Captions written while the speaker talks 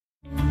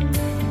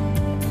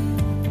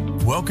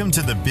Welcome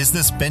to the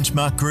Business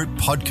Benchmark Group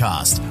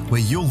podcast, where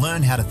you'll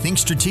learn how to think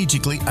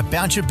strategically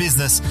about your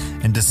business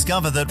and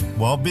discover that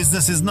while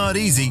business is not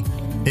easy,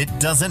 it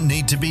doesn't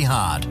need to be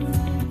hard.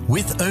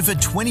 With over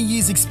 20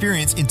 years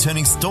experience in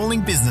turning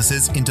stalling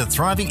businesses into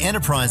thriving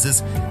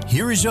enterprises,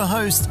 here is your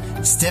host,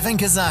 Stefan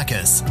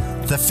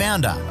Kazakis, the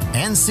founder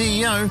and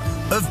CEO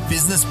of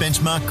Business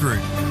Benchmark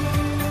Group.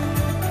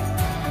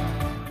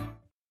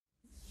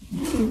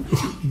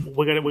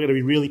 We're going to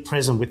be really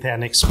present with our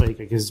next speaker,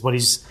 because what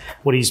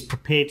he's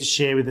prepared to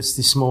share with us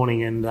this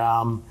morning, and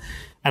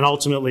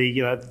ultimately,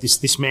 you know,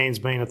 this man's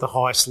been at the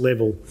highest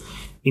level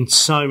in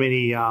so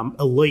many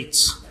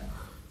elites,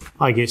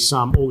 I guess,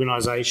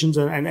 organisations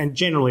and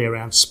generally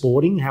around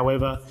sporting.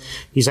 However,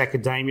 his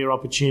academia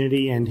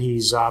opportunity and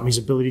his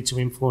ability to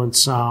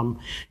influence,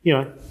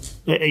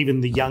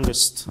 even the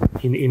youngest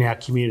in our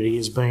community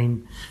has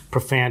been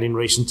profound in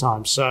recent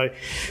times. So,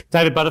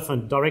 David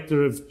Butterfield,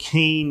 Director of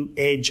Keen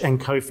Edge and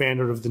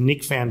co-founder of the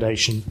Nick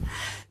Foundation,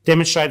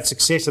 demonstrated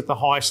success at the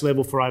highest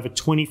level for over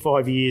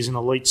 25 years in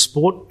elite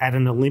sport at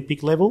an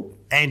Olympic level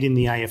and in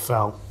the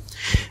AFL.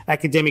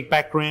 Academic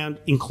background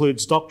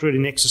includes doctorate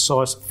in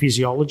exercise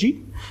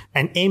physiology,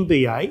 an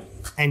MBA,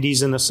 and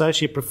is an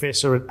associate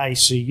professor at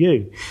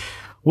ACU.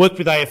 Worked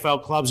with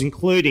AFL clubs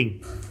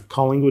including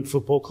Collingwood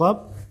Football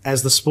Club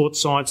as the sports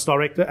science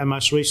director, and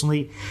most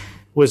recently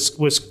was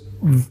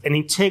an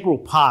integral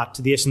part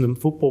to the Essendon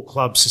Football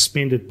Club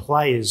suspended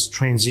players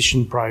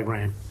transition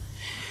program.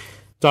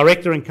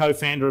 Director and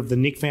co-founder of the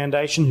Nick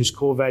Foundation, whose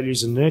core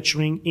values are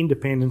nurturing,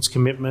 independence,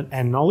 commitment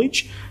and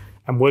knowledge,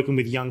 and working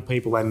with young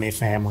people and their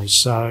families.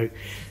 So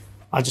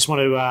I just want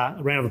to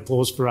a round of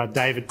applause for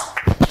David.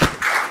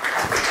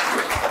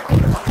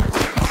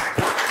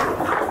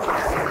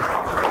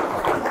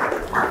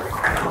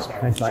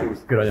 Thanks,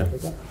 mate. Good on you.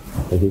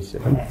 Thank you,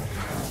 Stephen.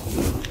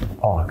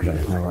 Oh, good on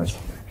you. No worries.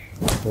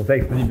 Well,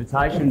 thanks for the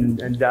invitation.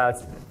 And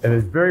it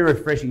was very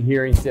refreshing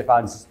hearing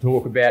Stefan's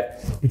talk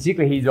about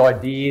particularly his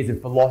ideas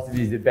and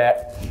philosophies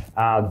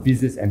about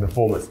business and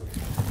performance.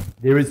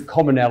 There is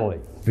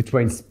commonality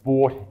between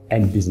sport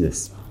and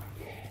business.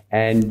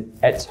 And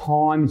at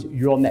times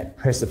you're on that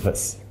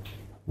precipice,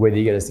 whether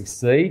you're going to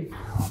succeed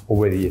or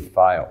whether you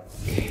fail.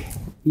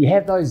 You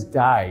have those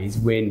days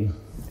when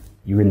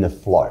you're in the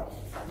flow.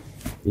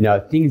 You know,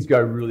 things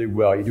go really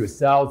well. You do a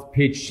sales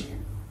pitch,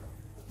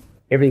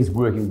 everything's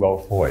working well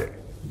for you.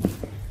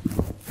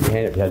 You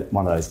had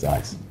one of those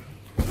days.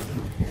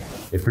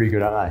 They're pretty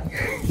good, aren't they?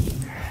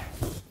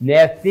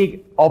 Now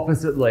think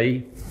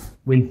oppositely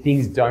when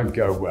things don't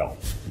go well.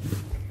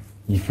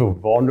 You feel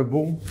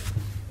vulnerable,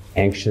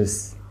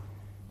 anxious,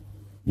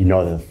 you're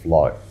not in the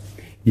flow.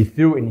 You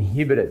feel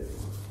inhibited.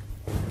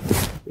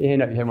 You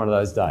end up having one of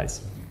those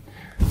days.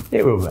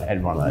 Yeah, we've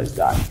had one of those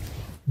days.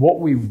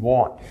 What we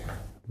want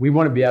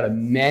to be able to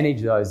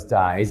manage those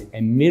days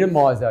and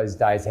minimise those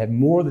days, have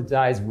more of the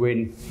days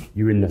when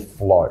you're in the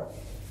flow.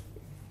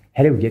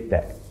 How do we get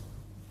that?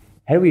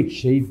 How do we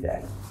achieve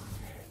that?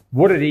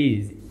 What it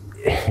is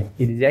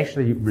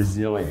actually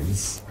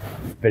resilience,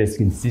 but it's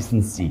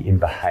consistency in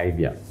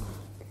behaviour.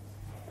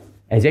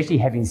 And it's actually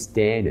having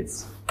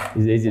standards.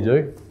 Is it easy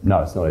to do?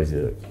 No, it's not easy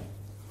to do.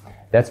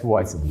 That's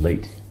why it's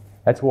elite.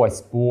 That's why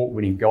sport,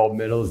 winning gold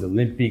medals,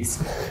 Olympics,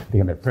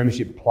 becoming a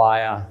premiership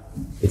player,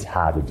 it's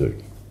hard to do.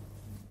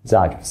 It's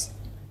arduous,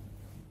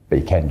 but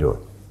you can do it.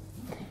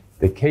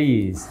 The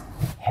key is,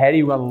 how do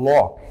you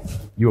unlock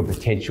your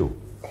potential?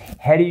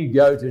 How do you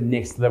go to the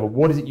next level?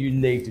 What is it you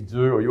need to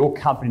do, or your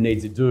company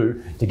needs to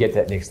do, to get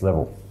that next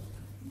level?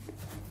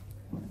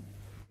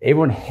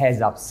 Everyone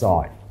has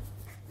upside,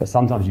 but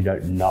sometimes you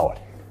don't know it.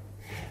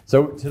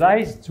 So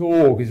today's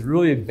talk is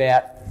really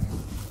about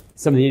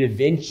some of the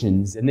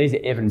interventions, and these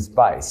are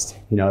evidence-based,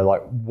 you know,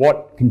 like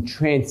what can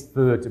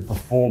transfer to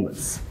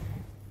performance.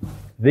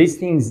 These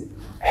things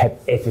have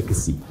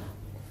efficacy.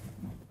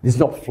 This is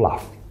not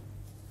fluff.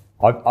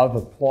 I've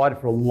applied it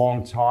for a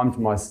long time to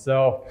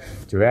myself,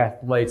 to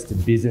athletes, to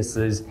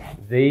businesses.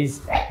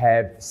 These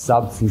have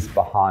substance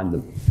behind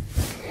them.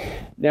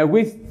 Now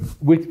with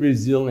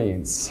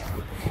resilience,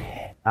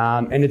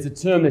 and it's a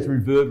term that's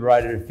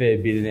reverberated a fair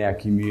bit in our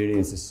community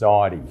and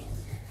society.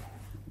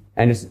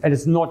 And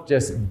it's not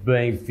just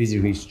being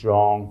physically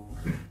strong.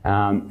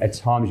 At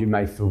times you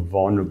may feel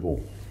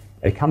vulnerable.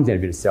 It comes down to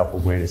a bit of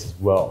self-awareness as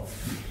well.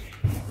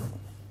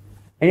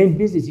 And in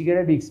business, you're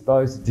going to be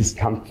exposed to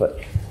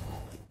discomfort.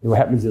 What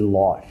happens in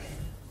life,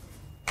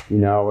 you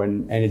know,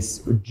 and it's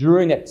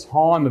during that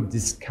time of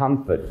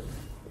discomfort,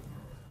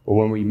 or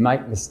when we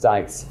make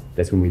mistakes,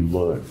 that's when we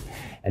learn.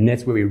 And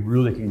that's where we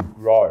really can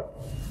grow.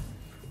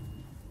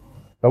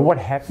 But what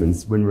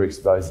happens when we're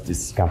exposed to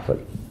discomfort?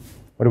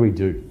 What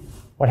do?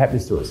 What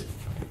happens to us?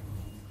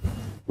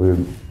 We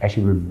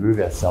actually remove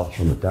ourselves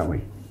from it, don't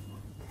we?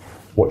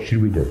 What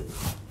should we do?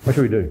 What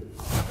should we do?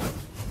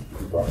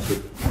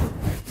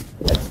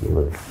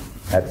 Absolutely.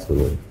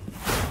 Absolutely.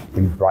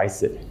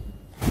 Embrace it.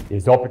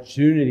 There's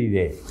opportunity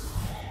there.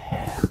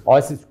 I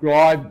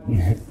subscribe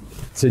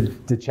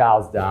to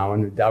Charles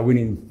Darwin, the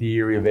Darwinian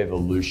theory of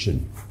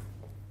evolution.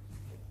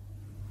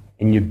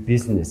 in your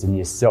business and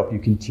yourself, you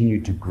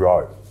continue to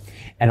grow.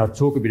 And I'll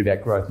talk a bit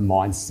about growth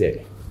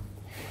mindset.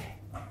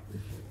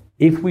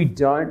 If we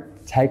don't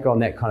take on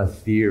that kind of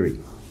theory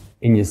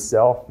in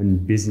yourself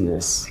and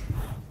business,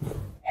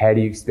 how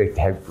do you expect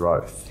to have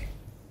growth?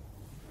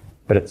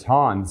 But at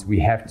times, we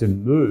have to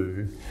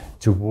move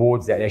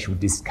towards that actual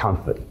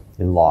discomfort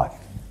in life.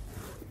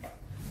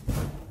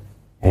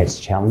 And it's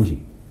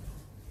challenging.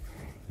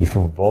 You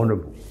feel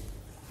vulnerable.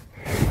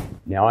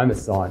 Now, I'm a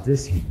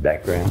scientist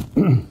background,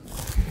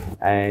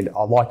 and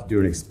I like to do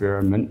an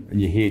experiment,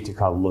 and you're here to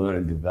kind of learn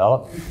and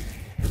develop.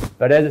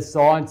 But as a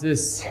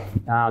scientist,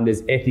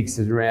 there's ethics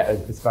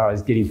around as far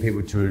as getting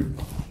people to,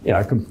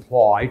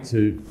 comply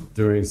to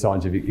doing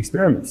scientific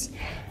experiments.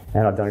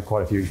 And I've done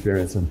quite a few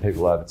experiments on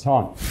people over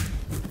time.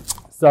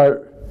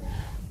 So,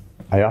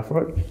 are you up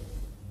for it?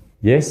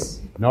 Yes?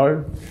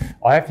 No?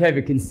 I have to have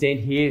a consent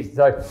here.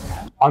 So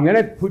I'm going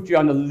to put you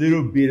under a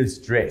little bit of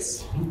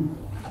stress.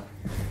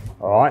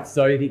 All right?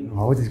 So you think,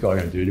 what's this guy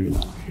going to do to me?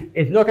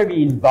 It's not going to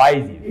be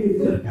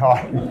invasive. All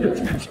right?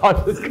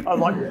 I'm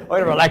going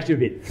to relax you a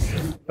bit.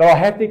 But I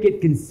have to get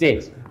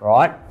consent. All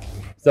right?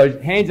 So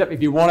hands up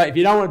if you want to. If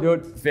you don't want to do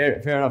it,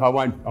 fair enough. I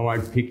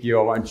won't pick you.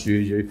 I won't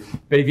choose you.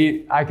 But if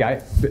you,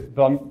 okay.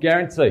 But I'm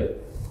guaranteed,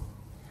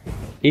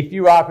 if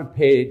you are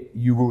prepared,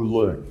 you will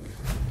learn.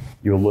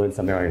 You will learn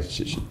something I'm going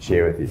to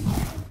share with you.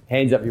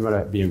 Hands up if you want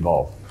to be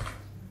involved.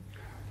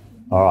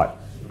 All right.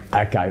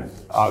 Okay.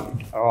 All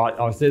right.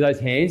 I'll see those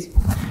hands.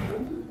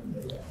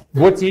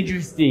 What's really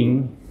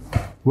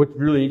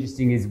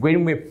interesting is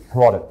when we're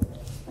prodded,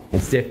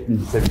 and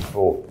Stephen said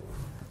before,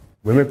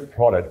 when we're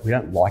prodded, we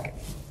don't like it,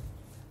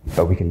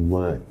 but we can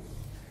learn,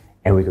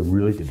 and we can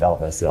really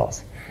develop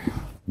ourselves.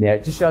 Now,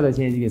 just show those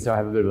hands again so I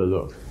have a bit of a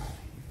look.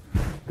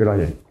 Good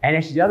idea. And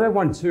actually, the other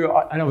one too,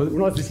 I know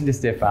when I was listening to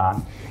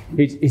Stefan,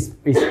 he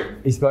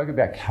spoke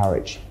about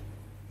courage.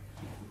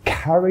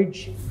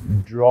 Courage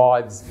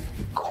drives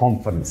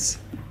confidence.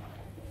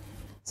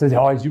 So,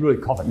 is you really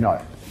confident? No,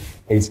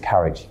 it is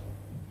courage.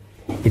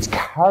 It's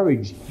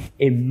courage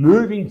in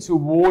moving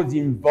towards the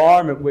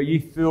environment where you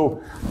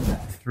feel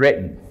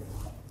threatened.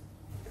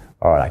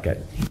 All right, okay.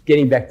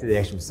 Getting back to the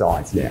actual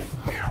science now.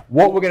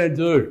 What we're going to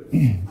do,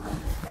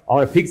 I'm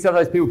going to pick some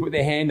of those people, put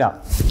their hand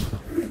up.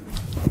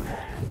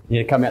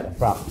 You come out the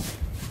front.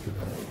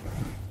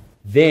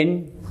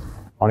 Then,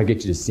 I'm going to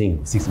get you to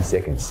sing 60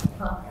 seconds.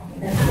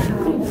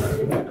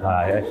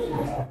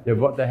 Yeah,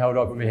 what the hell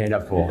did I put my hand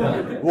up for?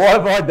 What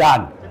have I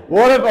done?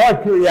 What have I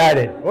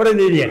created? What an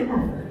idiot.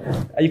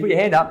 You put your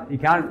hand up, you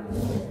can't.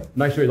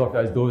 Make sure you lock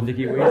those doors,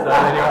 Nicky. I'm not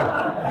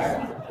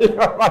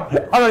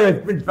going to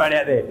sprint phone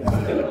out there.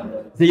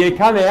 So you're going to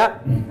come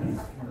out,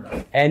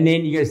 and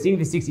then you're going to sing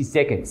for 60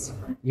 seconds.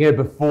 You're going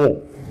to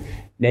perform.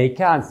 Now, you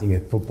can't sing a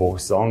football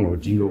song or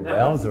jingle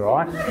bells, all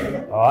right?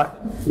 All right.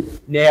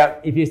 Now,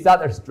 if you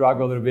start to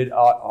struggle a little bit,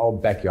 I'll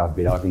back you up a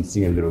bit. I can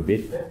sing a little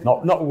bit.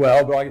 Not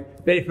well, but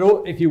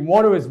if you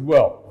want to as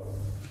well,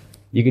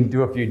 you can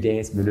do a few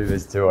dance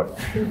manoeuvres to it.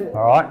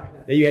 All right?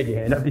 There you had your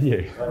hand up, didn't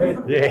you?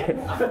 Yeah.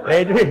 There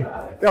you do.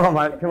 Come on,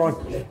 mate. Come on.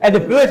 And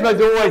the first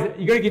one's always,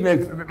 you've got to give me a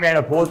round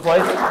of applause,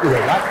 please. Good,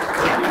 mate.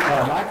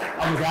 All right, mate.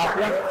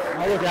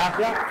 I'll look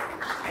after you.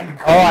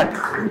 All right.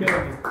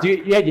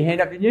 You had your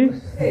hand up, didn't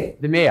you?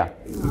 The mayor.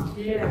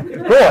 Yeah.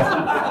 Of course.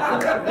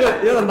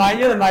 You're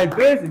the main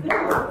person.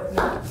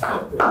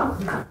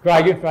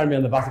 Craig, you've thrown me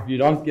on the bus a few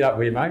times. Get up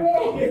with you, mate.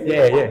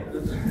 Yeah.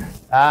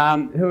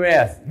 Who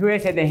else? Who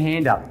else had their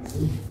hand up?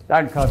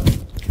 Don't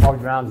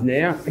hold your arms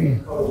now.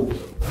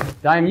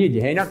 Dame, you had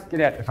your hand up.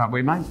 Get out the front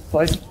with you, mate.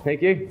 Please.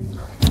 Thank you.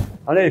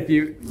 I need a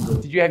few.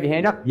 Did you have your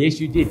hand up? Yes,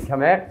 you did.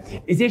 Come out.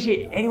 Is there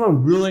actually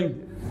anyone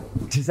willing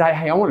to say,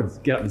 hey, I want to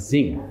get up and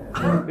sing?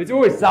 There's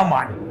always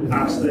someone.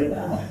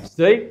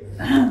 Steve?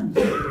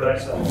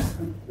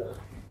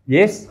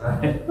 Yes?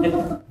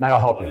 No, I'll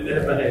help you.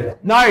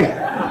 No!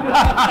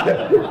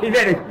 you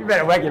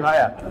better whack him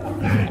out.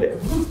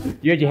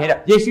 You had your hand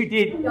up. Yes, you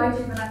did. Come on,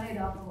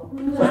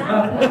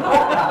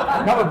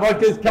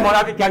 vodkas. Come on,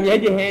 up you come. You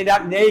had your hand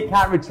up. Now you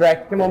can't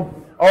retract. Come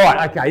on. All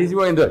right, okay, this is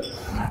what we're going to do.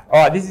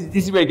 All right, this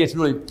is where it gets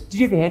really... Did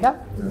you have your hand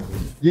up?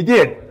 You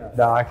did?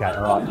 No, okay,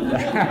 all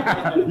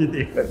right. You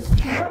did.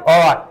 All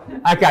right,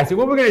 okay, so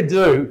what we're going to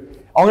do,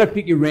 I'm going to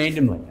pick you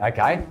randomly,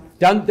 okay?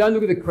 Don't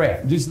look at the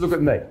crowd, just look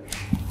at me.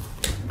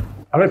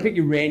 I'm going to pick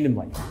you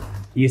randomly.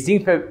 You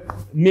sing for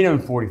minimum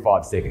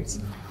 45 seconds.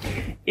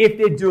 If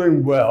they're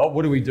doing well,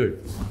 what do we do?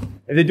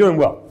 If they're doing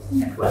well.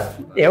 Yeah,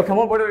 well, come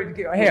on, what do we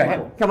do?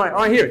 Here, come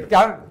on, here it.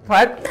 Go,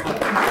 clap,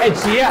 and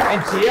cheer.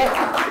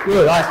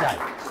 Good, okay.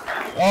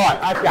 All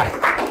right, okay.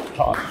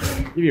 Oh,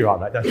 you'll be right,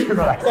 mate. Don't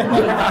relax.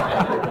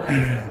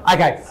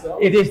 Okay,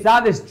 if they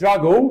start to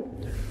struggle,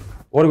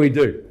 what do we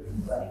do?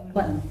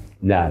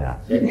 No.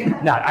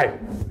 Hey,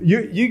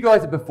 you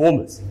guys are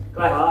performers.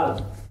 Clap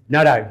hard.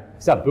 No.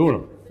 Start building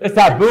them. Let's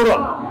start building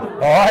them. All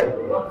right.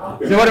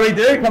 So what do we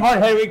do? Come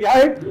on, here we go.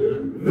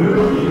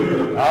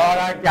 All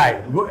right,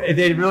 okay. If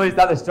they really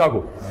start to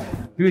struggle.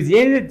 Because at the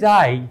end of the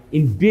day,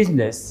 in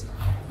business,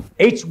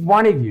 each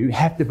one of you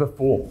have to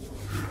perform.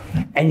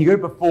 And you're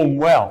going to perform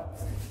well.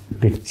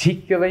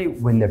 particularly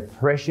when the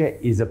pressure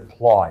is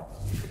applied.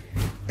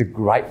 The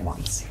great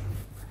ones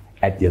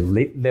at the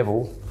elite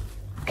level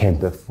can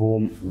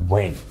perform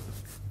when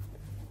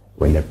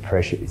the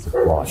pressure is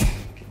applied.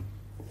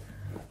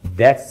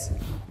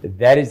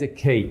 That is the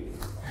key.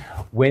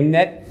 When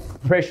that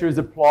pressure is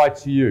applied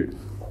to you,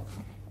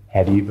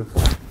 how do you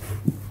perform?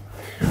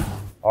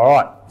 All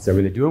right, so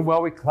when they're doing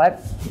well, we clap.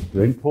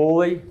 Doing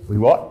poorly, we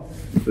what?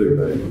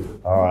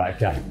 All right,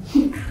 okay.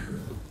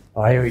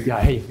 Oh, here we go.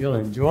 How you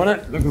feeling? Enjoying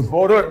it? Looking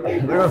forward to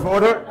it? Looking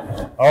forward to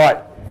it? All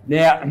right,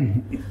 now,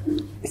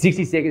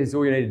 60 seconds is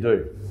all you need to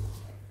do.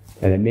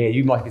 And then, man,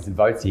 you might get some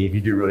votes here if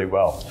you do really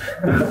well.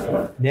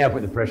 Now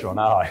put the pressure on,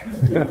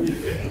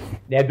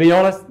 Now, be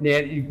honest. Now,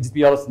 just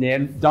be honest now.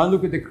 Don't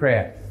look at the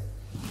crowd.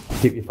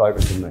 Keep your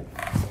focus on me.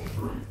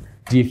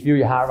 Do you feel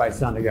your heart rate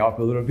starting to go up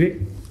a little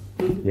bit?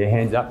 Yeah,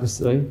 hands up to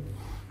see.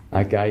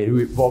 Okay,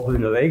 you're a bit wobbly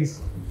in the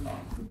legs.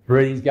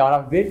 Breathing's going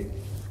up a bit.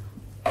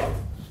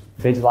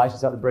 Ventilation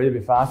starting to breathe a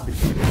bit faster,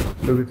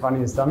 a little bit funny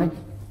in the stomach.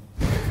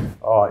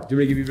 All right, do you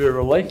want to give you a bit of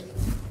relief?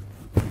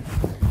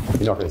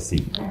 You're not going to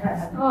sing.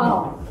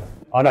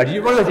 Oh no, do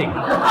you want to sing?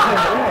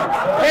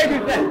 How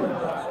good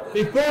that?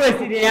 Before they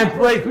sit down,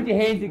 please put your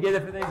hands together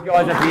for these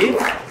guys up here.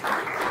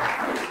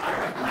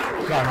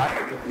 Go on, mate.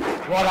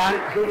 Well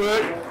done, good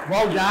work.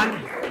 Well done.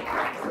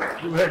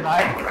 Good work,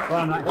 mate.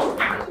 Well done, mate.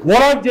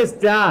 What I've just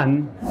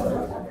done,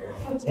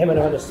 I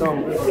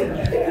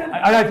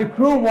know it's a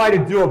cruel way to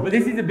do it, but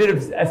this is a bit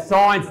of a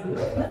science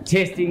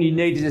testing you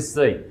need to just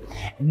see.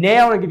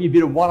 Now I'm going to give you a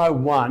bit of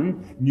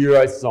 101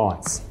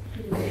 neuroscience.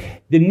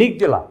 The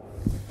amygdala,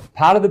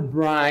 part of the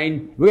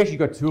brain, we've actually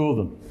got two of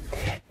them.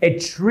 It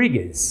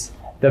triggers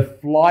the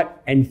flight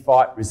and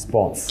fight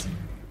response.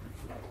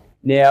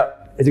 Now,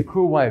 it's a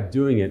cruel way of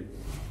doing it,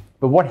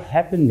 but what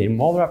happened then,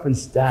 while they're up on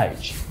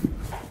stage,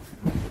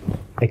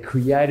 it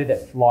created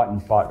that flight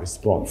and fight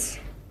response.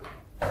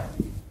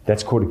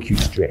 That's called acute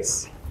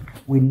stress.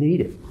 We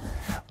need it.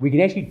 We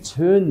can actually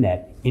turn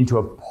that into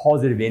a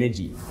positive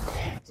energy.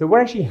 So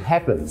what actually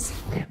happens,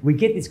 we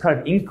get this kind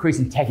of increase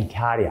in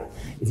tachycardia,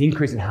 this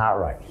increase in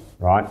heart rate,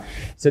 right?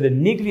 So the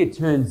amygdala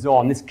turns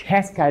on, this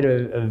cascade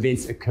of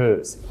events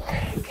occurs.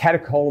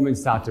 Catecholamines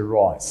start to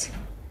rise.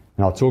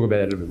 And I'll talk about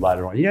that a little bit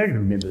later on. You don't even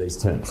remember these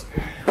terms.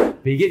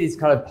 But you get this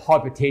kind of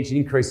hypertension,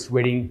 increased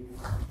sweating,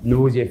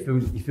 nausea,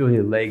 you feel in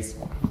your legs.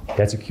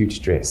 That's acute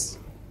stress.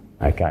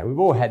 Okay, we've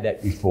all had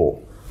that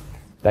before.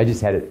 They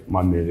just had it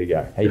 1 minute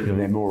ago. How you feeling?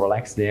 They're more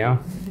relaxed now,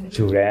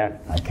 chilled out.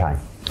 Okay.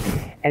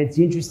 And it's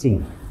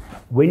interesting,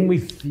 when we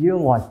feel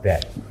like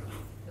that,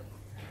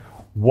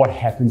 what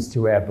happens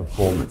to our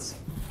performance?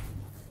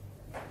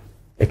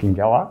 It can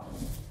go up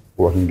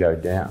or it can go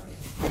down.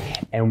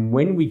 And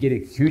when we get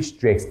acute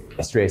stress,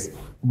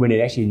 when it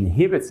actually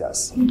inhibits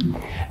us,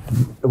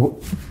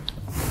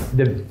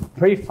 the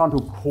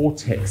prefrontal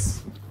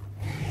cortex,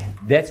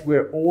 that's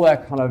where all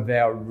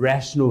our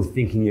rational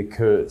thinking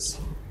occurs.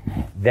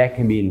 That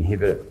can be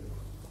inhibited.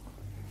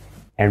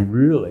 And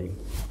really,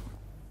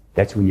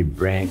 that's when your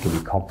brand can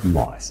be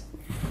compromised.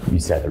 You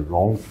say the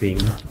wrong thing,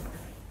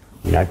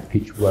 you don't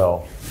pitch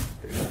well,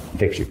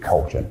 affects your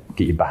culture.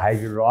 Get your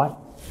behaviour right,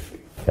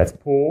 that's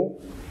poor,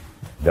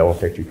 they'll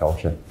affect your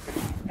culture.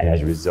 And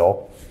as a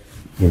result,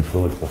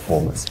 influence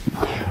performance.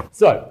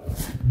 So,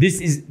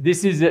 this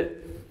is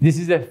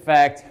a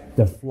fact,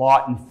 the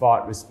flight and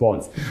fight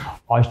response.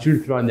 I should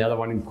have thrown the other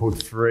one in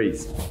called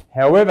freeze.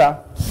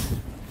 However,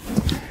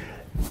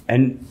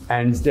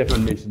 and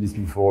Stefan mentioned this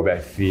before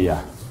about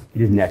fear.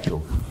 It is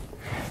natural.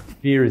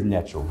 Fear is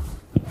natural.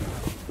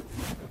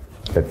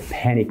 But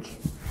panic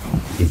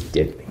is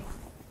deadly.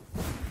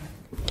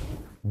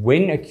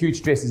 When acute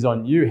stress is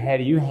on you, how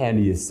do you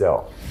handle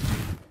yourself?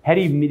 How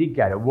do you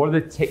mitigate it? What are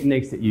the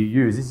techniques that you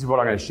use? This is what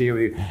I'm going to share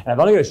with you. And I've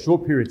only got a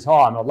short period of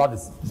time. I'd love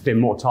to spend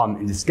more time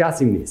in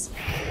discussing this.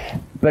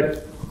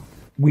 But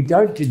we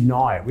don't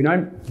deny it.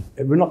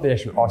 We're not the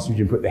actual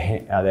ostrich put their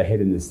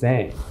head in the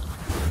sand.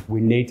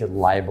 We need to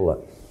label it.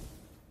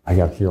 I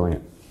got feeling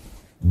it.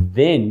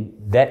 Then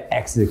that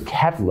acts as a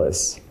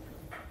catalyst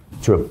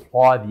to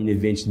apply the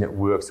intervention that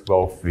works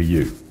well for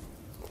you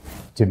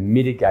to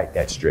mitigate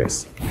that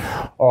stress.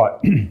 All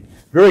right,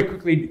 very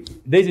quickly,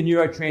 these are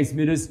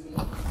neurotransmitters.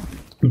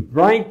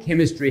 Brain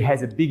chemistry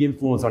has a big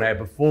influence on our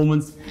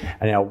performance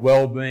and our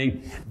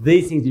well-being.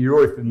 These things you're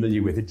already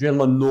familiar with: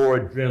 adrenaline,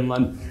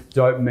 noradrenaline,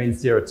 dopamine,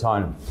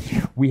 serotonin.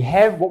 We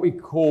have what we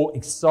call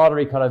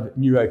excitatory kind of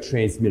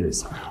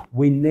neurotransmitters.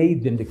 We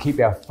need them to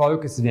keep our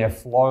focus and our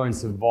flow and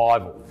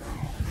survival.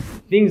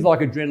 Things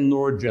like adrenaline,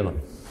 noradrenaline.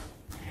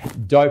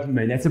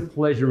 Dopamine, that's a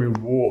pleasure and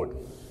reward.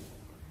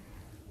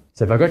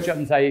 So if I got you up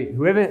and say,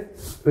 whoever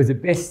was the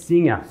best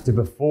singer to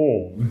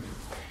perform,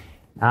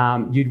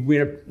 you'd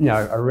win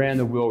a around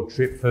the world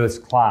trip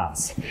first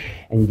class,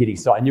 and you get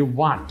excited and you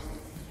won.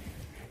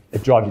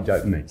 It drives your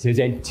dopamine. So there's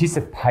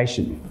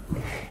anticipation.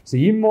 So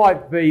your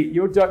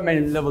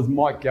dopamine levels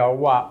might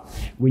go up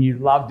when you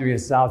love doing a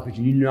sales pitch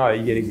and you know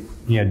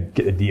you're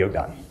get the deal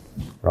done,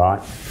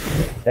 right?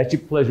 That's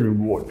your pleasure and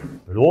reward.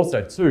 But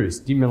also too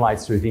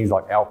stimulates through things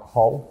like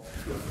alcohol,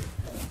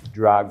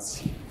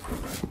 drugs,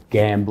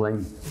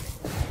 gambling,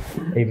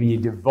 even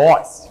your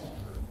device.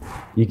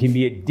 You can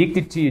be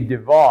addicted to your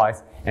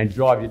device and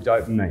drive your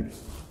dopamine.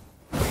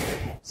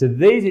 So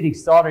these are the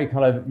exciting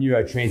kind of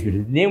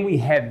neurotransmitters. Then we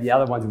have the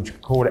other ones which are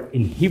called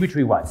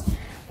inhibitory ones.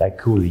 They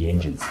cool the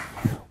engines.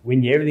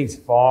 When everything's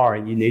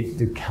firing, you need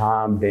to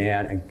calm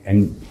down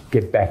and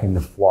get back in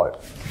the flow.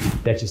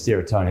 That's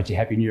your serotonin, that's your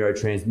happy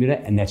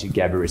neurotransmitter, and that's your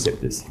GABA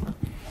receptors.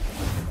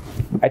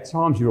 At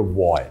times you're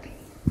wired.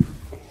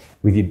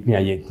 With your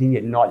thing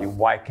at night, you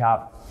wake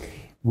up.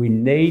 We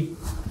need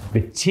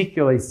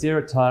particularly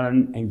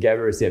serotonin and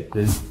GABA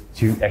receptors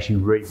to actually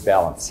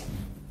rebalance.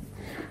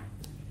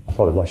 I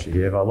probably lost you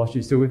here. Have I lost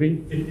you? Still with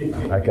me?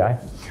 Okay.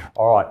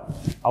 All right.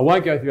 I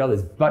won't go through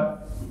others,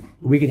 but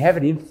we can have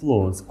an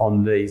influence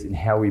on these and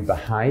how we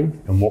behave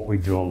and what we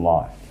do in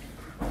life.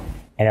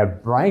 And our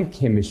brain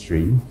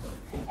chemistry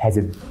has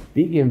a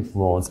big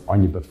influence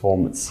on your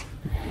performance.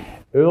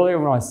 Earlier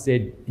when I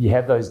said you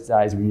have those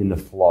days when you're in the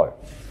flow,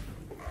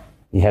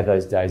 you have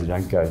those days that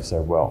don't go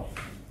so well.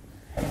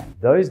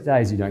 Those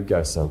days you don't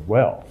go so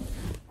well,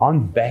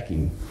 I'm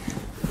backing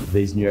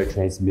these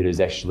neurotransmitters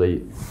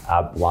actually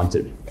are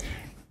blunted.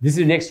 This is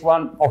the next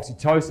one,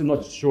 oxytocin.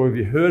 Not sure if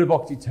you've heard of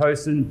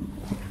oxytocin.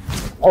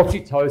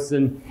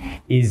 Oxytocin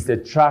is the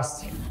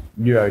trust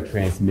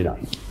neurotransmitter.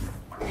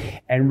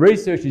 And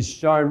research has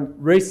shown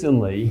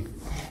recently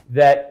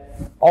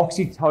that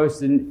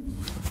oxytocin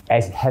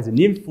has an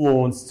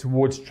influence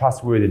towards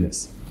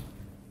trustworthiness.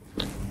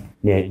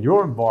 Now, in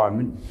your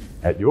environment,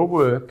 at your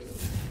work,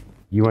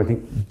 you want to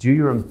think, do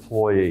your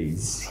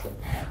employees,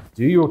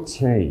 do your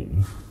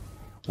team,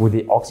 will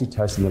the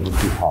oxytocin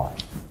levels be high?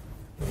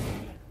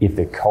 If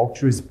the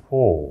culture is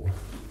poor,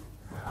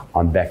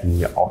 I'm backing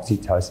your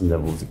oxytocin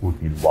levels would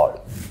be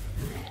low.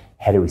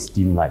 How do we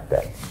stimulate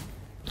that?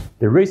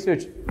 The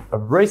research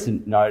of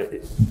recent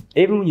note,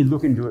 even when you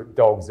look into a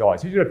dog's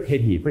eyes, who's got a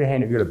pet here? Put a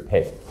hand if you've got a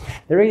pet.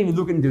 They're even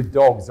looking into a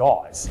dog's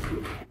eyes.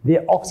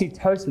 Their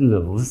oxytocin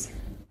levels,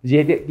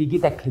 you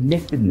get that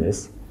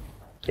connectedness,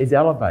 is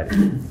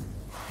elevated.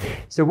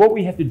 So what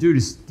we have to do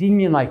to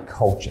stimulate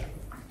culture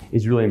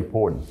is really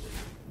important.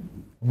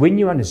 When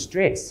you're under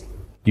stress,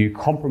 do you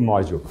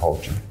compromise your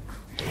culture?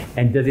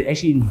 And does it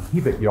actually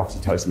inhibit your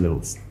oxytocin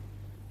levels?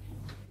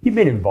 You've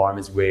been in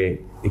environments where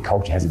the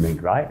culture hasn't been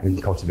great and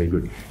the culture's been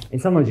good.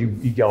 And sometimes you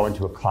go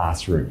into a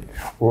classroom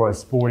or a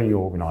sporting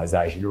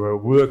organisation or a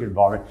work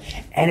environment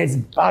and it's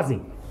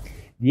buzzing.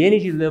 The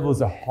energy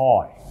levels are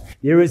high.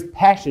 There is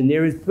passion,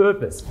 there is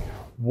purpose.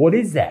 What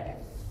is that?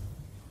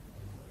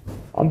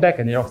 I'm back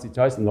and the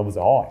oxytocin levels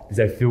are high because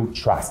they feel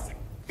trust.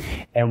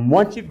 And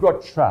once you've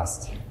got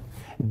trust,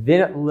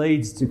 then it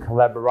leads to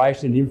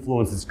collaboration,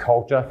 influences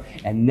culture,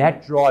 and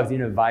that drives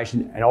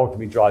innovation and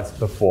ultimately drives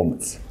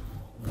performance.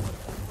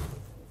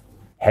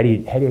 How do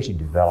you actually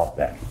develop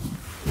that?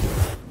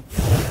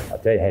 I'll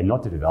tell you how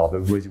not to develop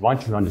it, because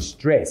once you're under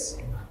stress,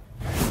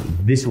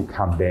 this will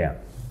come down.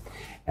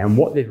 And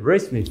what they've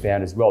recently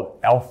found as well,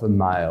 alpha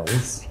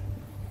males,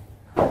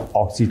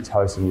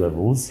 oxytocin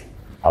levels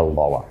are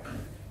lower.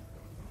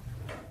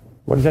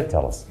 What does that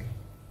tell us?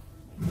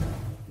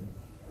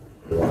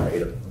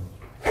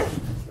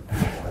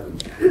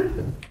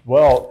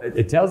 Well,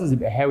 it tells us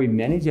about how we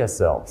manage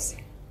ourselves,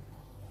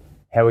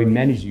 how we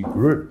manage your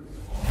group,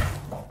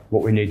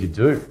 what we need to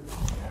do.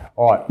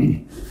 All right,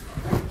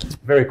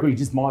 very quickly,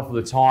 just mindful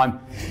of the time.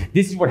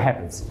 This is what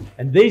happens.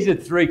 And these are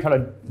the three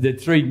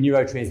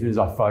neurotransmitters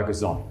I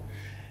focus on.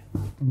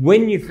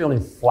 When you're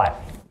feeling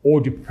flat or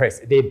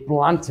depressed, they're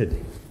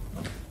blunted.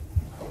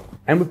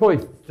 And we've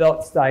probably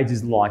felt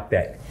stages like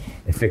that.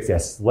 It affects our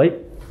sleep,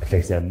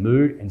 affects our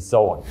mood, and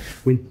so on.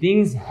 When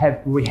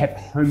we have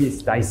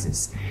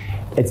homeostasis,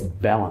 it's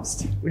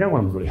balanced. We don't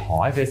want them really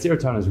high. If our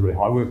serotonin is really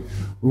high, we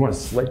want to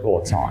sleep all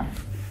the time.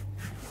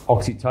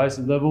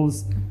 Oxytocin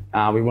levels,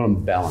 we want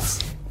them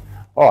balanced.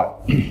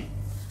 All right,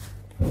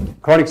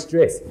 chronic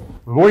stress.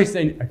 We've already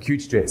seen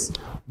acute stress.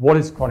 What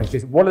is chronic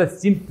stress? What are the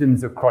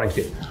symptoms of chronic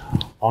stress?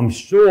 I'm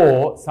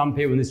sure some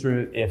people in this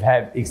room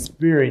have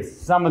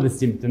experienced some of the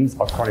symptoms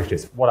of chronic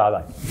stress. What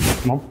are they?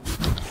 Come on.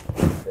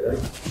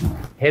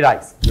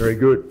 Headaches. Very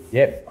good.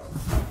 Yep.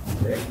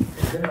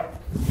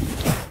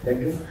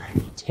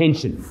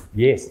 Tension.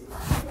 Yes,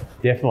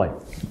 definitely.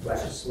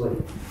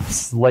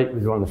 Sleep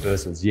was one of the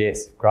first ones.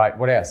 Yes, great.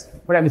 What else?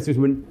 What happens to us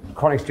when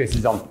chronic stress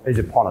is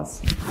upon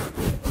us?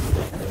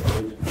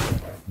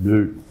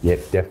 Mood.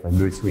 Yep, definitely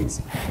mood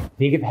swings.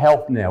 Think of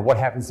health now. What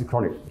happens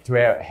to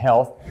our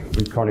health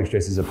when chronic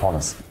stress is upon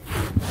us?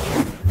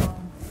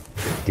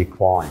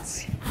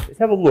 Declines. Let's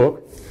have a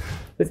look.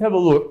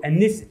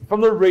 And this, from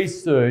the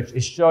research,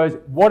 it shows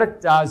what it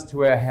does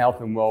to our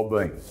health and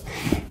well-being.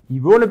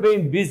 You want to be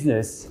in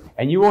business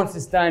and you want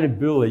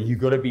sustainability, you've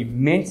got to be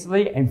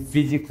mentally and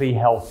physically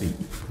healthy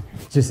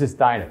to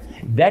sustain it.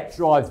 That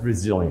drives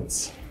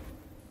resilience.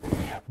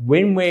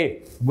 When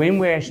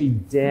we're actually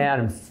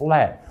down and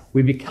flat,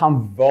 we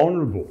become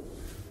vulnerable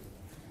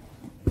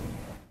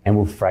and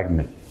we'll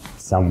fragment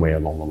somewhere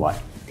along the way.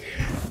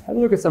 Have a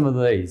look at some of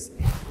these.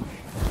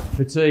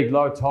 Fatigue,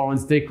 low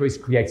tolerance,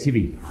 decreased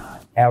creativity.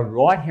 Our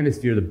right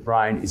hemisphere of the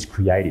brain is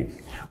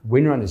creative.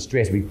 When we're under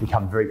stress, we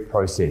become very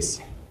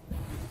processed.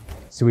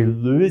 So we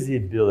lose the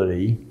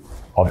ability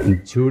of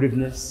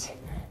intuitiveness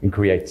and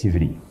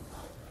creativity.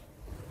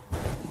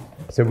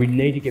 So we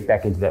need to get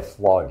back into that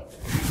flow.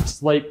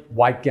 Sleep,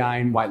 weight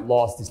gain, weight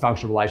loss,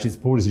 dysfunctional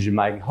relationships, poor decision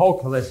making,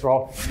 whole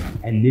cholesterol,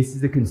 and this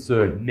is a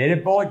concern.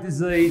 Metabolic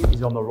disease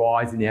is on the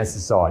rise in our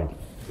society.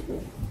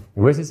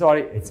 In Western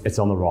society, it's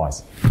on the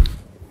rise.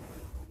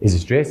 Is it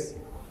stress?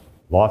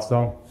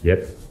 Lifestyle?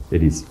 Yep,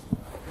 it is.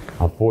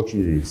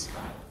 Unfortunately, it is.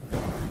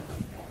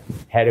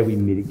 How do we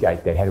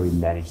mitigate that? How do we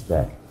manage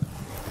that?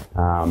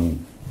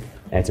 And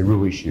it's a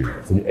real issue.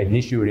 It's an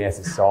issue in our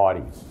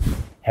society.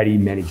 How do you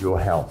manage your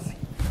health?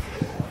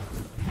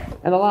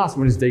 And the last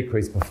one is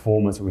decreased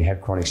performance when we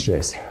have chronic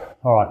stress.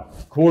 All right,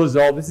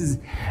 cortisol.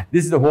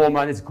 This is a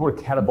hormone. It's called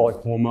a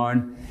catabolic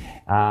hormone,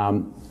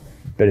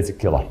 but it's a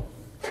killer.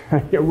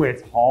 When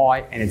it's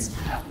high and it's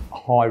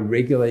high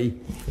regularly,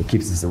 it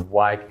keeps us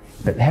awake.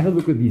 But have a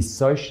look at the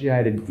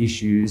associated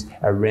issues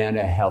around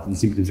our health and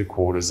symptoms of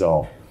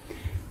cortisol.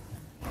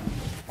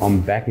 I'm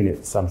backing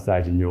at some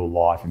stage in your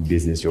life and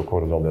business, your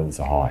cortisol levels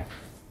are high.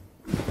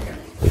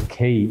 The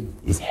key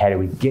is how do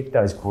we get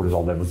those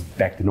cortisol levels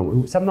back to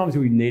normal. Sometimes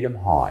we need them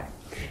high,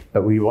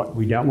 but we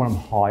don't want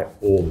them high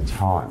all the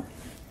time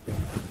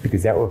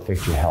because that will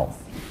affect your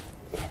health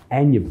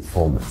and your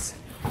performance.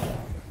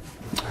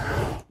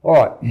 All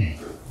right,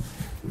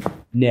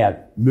 now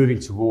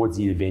moving towards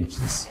the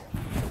interventions.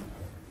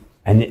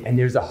 And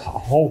there's a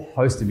whole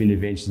host of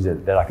interventions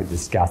that I could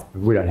discuss,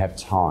 but we don't have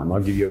time. I'll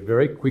give you a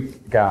very quick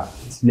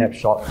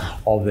snapshot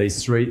of the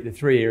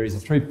three areas, the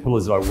three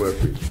pillars that I work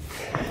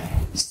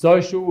with.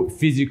 Social,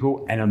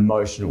 physical, and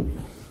emotional.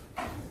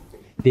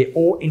 They're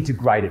all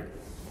integrated.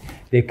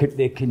 They're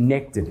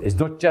connected. It's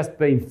not just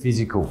being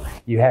physical.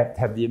 You have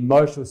to have the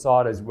emotional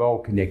side as well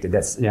connected.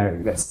 That's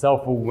that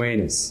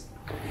self-awareness,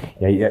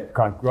 that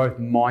kind of growth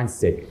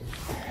mindset.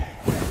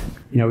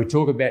 We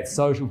talk about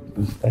social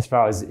as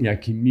far as,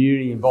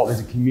 community involved.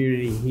 There's a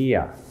community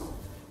here.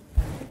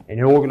 In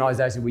an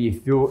organisation where you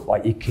feel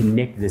like you're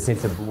connected, a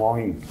sense of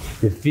belonging.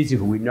 The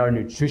physical, we know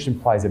nutrition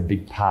plays a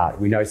big part.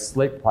 We know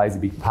sleep plays a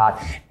big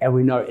part. And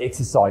we know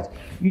exercise.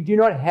 You do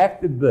not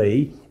have to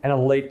be an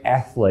elite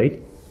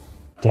athlete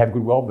to have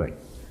good well-being.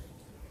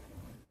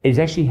 It's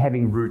actually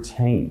having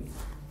routine.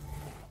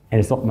 And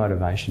it's not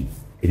motivation.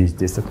 It is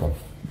discipline.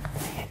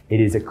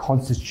 It is a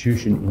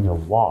constitution in your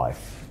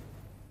life.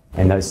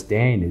 And those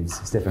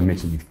standards, Stefan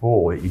mentioned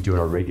before, that you do on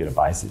a regular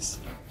basis.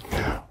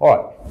 All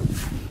right,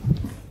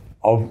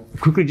 I'll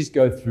quickly just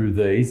go through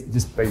these,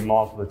 just be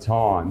mindful of the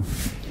time.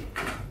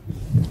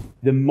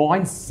 The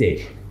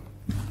mindset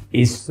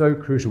is so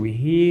crucial. We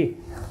hear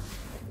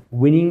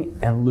winning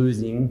and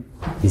losing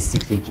is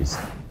 6 inches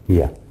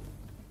here.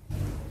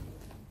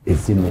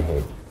 It's in the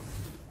head.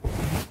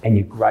 And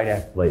you're great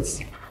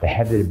athletes. They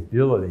have the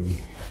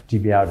ability to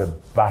be able to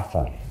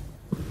buffer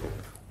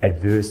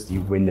adversity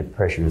when the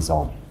pressure is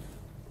on.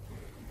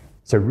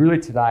 So really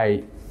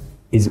today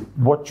is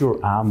what's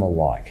your armour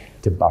like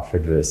to buffer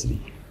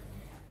adversity?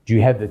 Do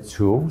you have the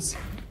tools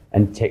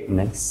and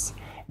techniques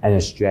and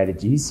the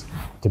strategies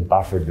to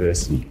buffer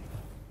adversity?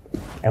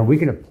 And we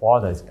can apply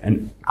those,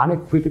 and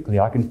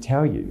unequivocally I can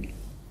tell you,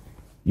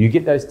 you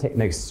get those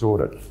techniques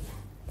sorted,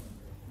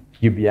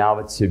 you'll be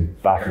able to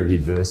buffer the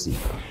adversity.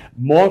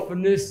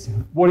 Mindfulness,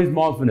 what is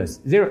mindfulness?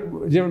 Is there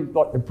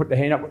like to put the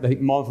hand up what they think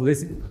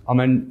mindfulness is? I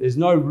mean, there's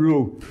no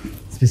real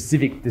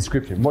specific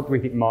description. What do we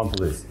think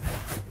mindful is?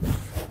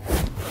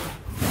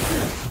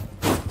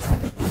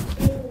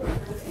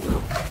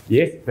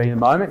 Yes, being in the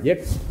moment,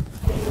 yep.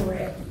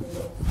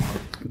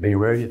 Being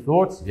aware of your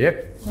thoughts,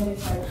 yep.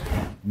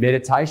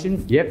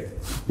 Meditation, yep.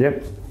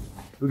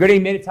 We've got any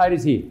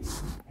meditators here?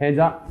 Hands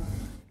up.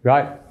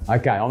 Great.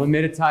 Okay, I'm a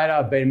meditator.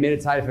 I've been a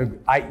meditator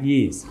for 8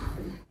 years.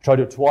 Try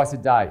to do it twice a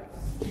day.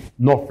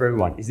 Not for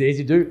everyone. Is it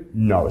easy to do?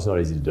 No, it's not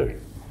easy to do.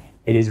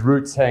 It is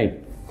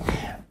routine.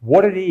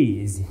 What it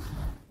is,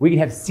 we can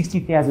have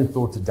 60,000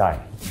 thoughts a day.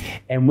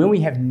 And when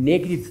we have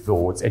negative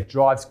thoughts, it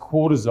drives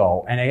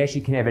cortisol and it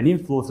actually can have an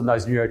influence on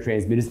those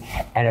neurotransmitters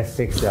and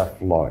affects our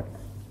flow.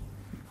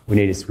 We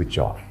need to switch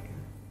off.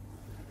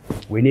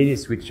 We need to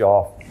switch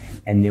off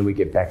and then we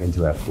get back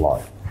into our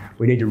flow.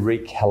 We need to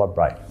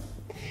recalibrate.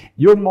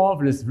 Your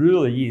mindfulness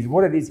really is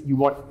what it is you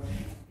want.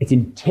 It's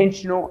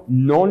intentional,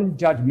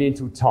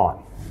 non-judgmental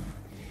time.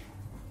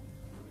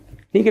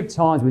 Think of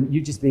times when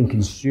you've just been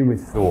consumed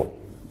with thought.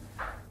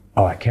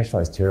 Oh, our cash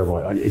flow is terrible.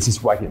 It's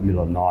just waking up in the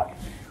middle of the night.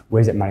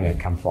 Where's that money going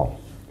to come from?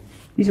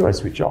 You just want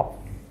to switch off.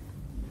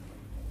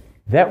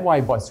 That way,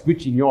 by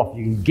switching off,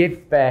 you can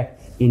get back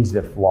into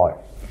the flow.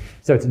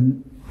 So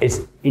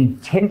it's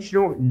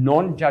intentional,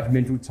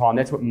 non-judgmental time.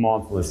 That's what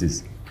mindfulness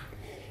is.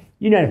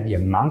 You don't have to be a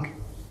monk.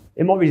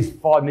 It might be just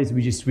 5 minutes of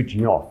you just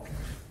switching off.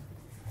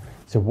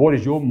 So what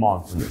is your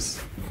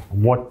mindfulness?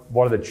 And what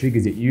are the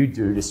triggers that you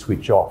do to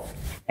switch off?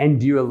 And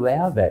do you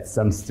allow that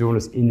some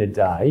stillness in the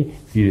day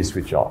for you to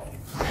switch off?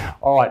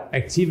 All right,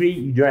 activity.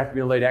 You don't have to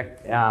be an elite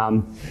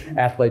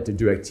athlete to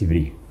do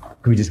activity.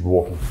 Could be just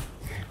walking.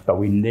 but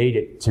we need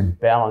it to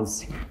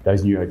balance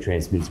those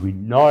neurotransmitters. We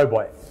know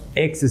by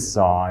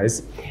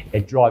exercise,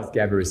 it drives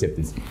GABA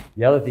receptors.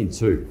 The other thing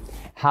too,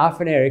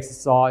 half an hour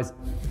exercise,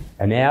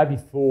 an hour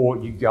before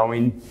you go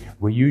in,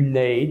 where you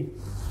need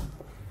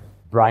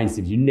brain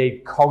stimulation, you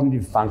need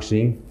cognitive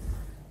functioning,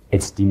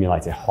 it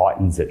stimulates, it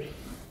heightens it.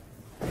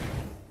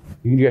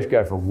 You can just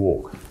go for a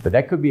walk, but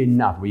that could be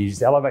enough where you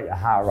just elevate your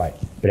heart rate.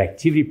 But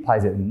activity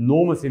plays an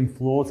enormous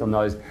influence on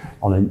the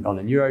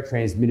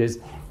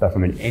neurotransmitters, but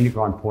from an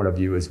endocrine point of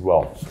view as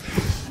well.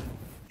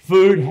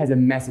 Food has a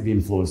massive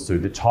influence too,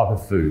 the type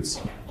of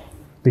foods,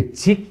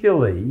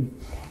 particularly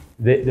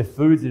the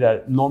foods that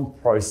are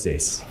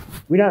non-processed.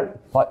 We don't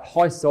like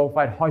high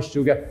sulfate, high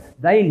sugar,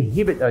 they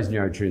inhibit those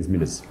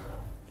neurotransmitters.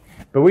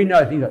 But we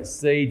know things like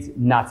seeds,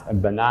 nuts,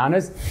 and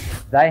bananas,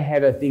 they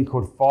have a thing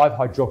called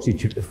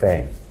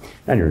 5-hydroxytryptophan.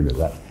 I don't remember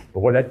that. But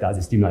what that does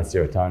is stimulate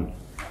serotonin.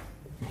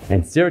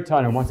 And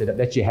serotonin, once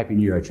that's your happy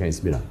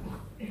neurotransmitter.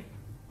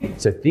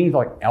 So things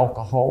like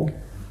alcohol,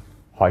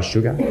 high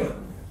sugar,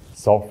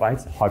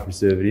 sulfates, high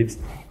preservatives,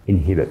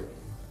 inhibit.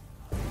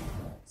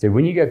 So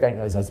when you go back to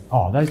those days,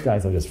 those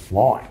days are just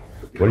flying.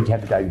 What did you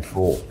have the day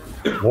before?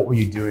 What were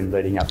you doing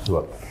leading up to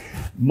it?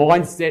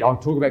 Mindset, I'll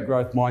talk about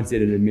growth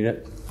mindset in a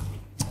minute.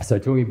 So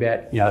talking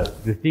about,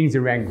 the things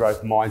around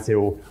growth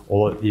mindset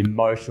or the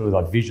emotional,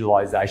 like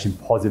visualization,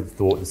 positive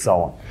thought and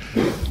so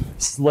on.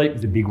 Sleep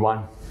is a big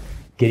one.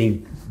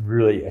 Getting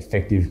really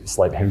effective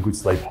sleep, having good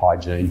sleep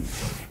hygiene.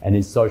 And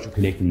then social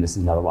connectedness is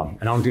another one.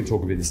 And I'm going to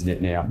talk about this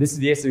now. This is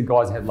the Essendon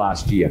guys I had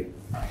last year.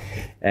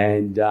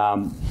 And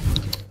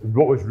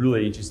what was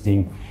really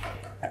interesting,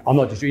 I'm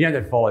not just sure, you don't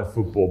have to follow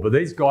football, but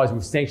these guys were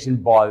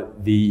sanctioned by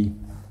the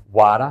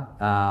WADA,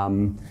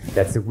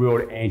 that's the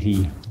World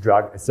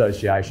Anti-Drug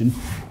Association.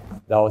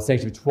 They were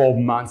sanctioned for 12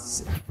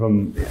 months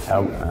from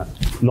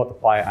not to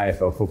play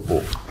AFL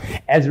football.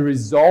 As a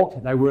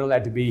result, they weren't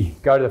allowed to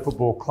go to the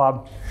football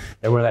club.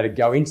 They weren't allowed to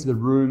go into the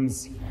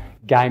rooms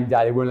game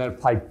day. They weren't allowed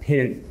to play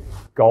pennant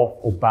golf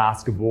or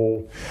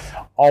basketball.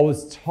 I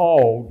was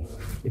told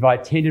if I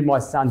attended my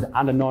son's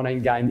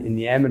under-19 game in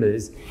the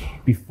amateurs,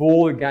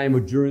 before the game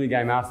or during the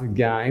game, after the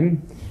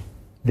game,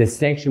 the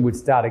sanction would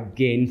start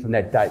again from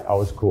that date I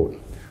was caught.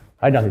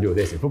 I had nothing to do with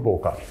Essendon Football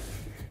Club.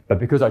 But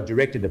because I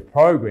directed the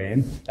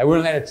program, they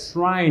weren't allowed to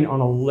train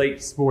on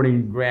elite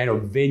sporting ground or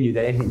venue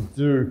that had anything to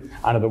do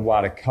under the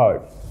WADA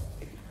code.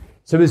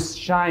 So there's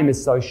shame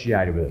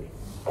associated with it.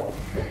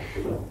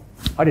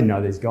 I didn't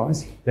know these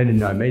guys. They didn't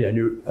know me. They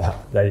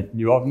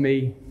knew of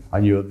me. I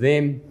knew of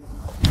them.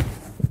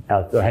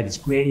 I had this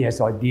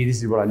grandiose idea,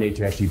 this is what I need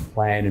to actually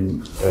plan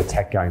and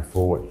attack going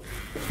forward.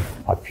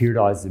 I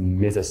periodised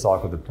and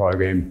mesocycled the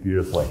program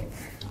beautifully.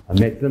 I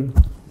met them.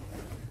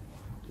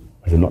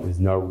 I said, there's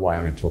no way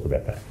I'm going to talk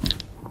about that.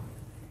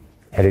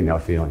 How did they were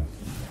feeling?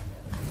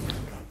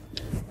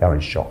 They were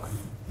in shock,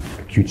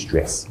 acute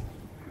stress.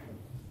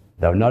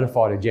 They were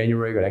notified in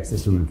January, got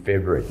access to them in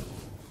February.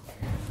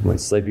 They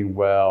weren't sleeping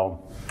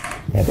well,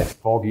 they had that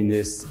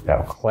fogginess, they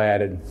were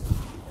clouded.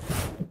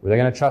 Were they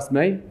going to trust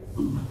me?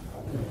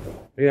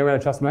 Think they were going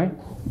to trust me?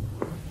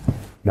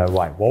 No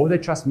way. Why would they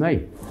trust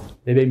me?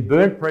 They've been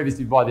burnt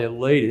previously by their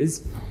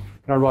leaders.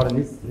 Can I write on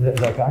this? Is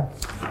that okay?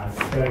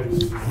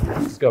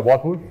 Just go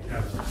whiteboard?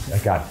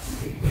 Okay.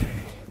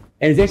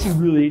 And it's actually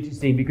really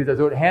interesting because I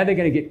thought, how are they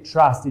going to get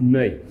trust in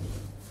me?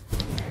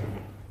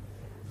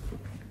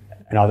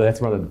 And I thought that's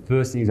one of the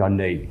first things I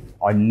need.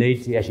 I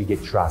need to actually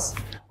get trust.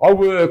 I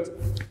worked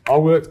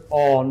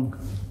on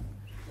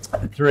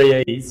the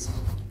 3 E's.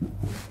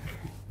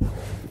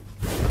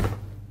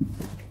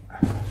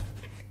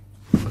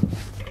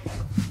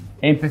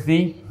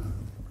 Empathy,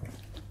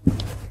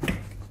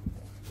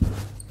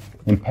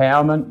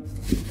 empowerment,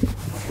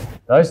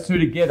 those two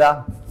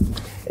together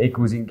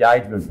equals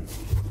engagement.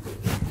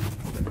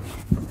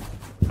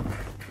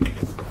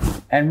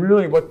 And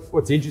really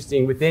what's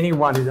interesting with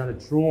anyone who's under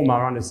trauma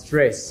or under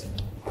stress,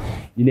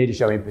 you need to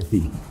show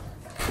empathy.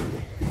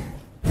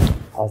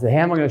 I said, how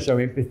am I going to show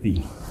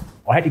empathy?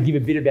 I had to give a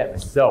bit about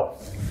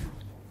myself.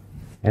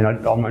 And I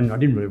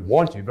didn't really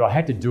want to, but I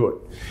had to do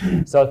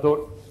it.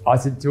 So I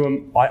said to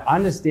him, I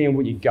understand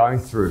what you're going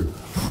through.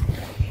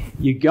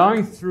 You're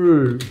going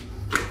through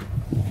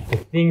a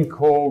thing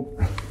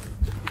called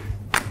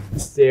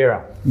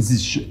Sarah,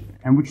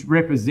 and which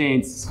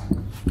represents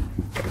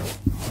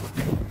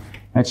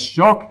that's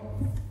shock,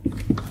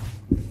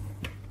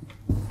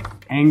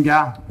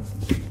 anger,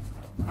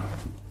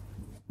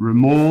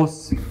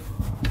 remorse,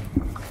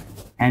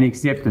 and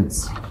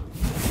acceptance.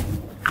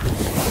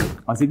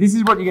 I said, this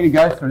is what you're going to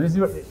go through.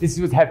 This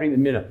is what's happening at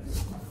the minute.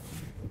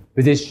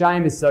 But there's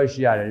shame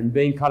associated and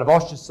being kind of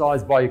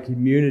ostracised by your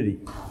community.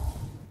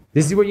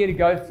 This is what you're going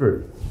to go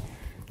through.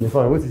 And you're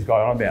like, what's this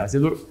guy on about? I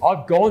said, look,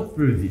 I've gone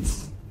through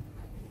this.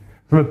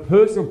 From a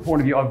personal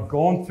point of view, I've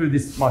gone through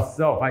this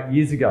myself 8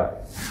 years ago.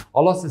 I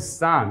lost a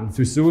son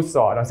through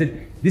suicide. I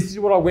said, this is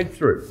what I went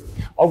through.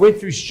 I went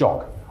through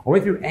shock. I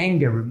went through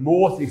anger,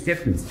 remorse, and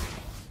acceptance.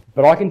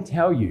 But I can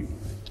tell you,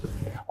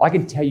 I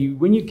can tell you,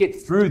 when you get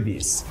through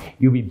this,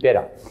 you'll be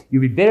better.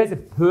 You'll be better as a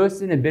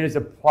person and better as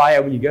a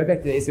player when you go back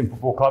to the Essendon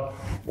Football Club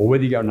or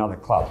whether you go to another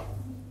club.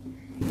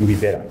 You'll be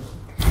better.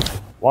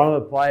 One of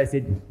the players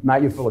said,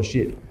 mate, you're full of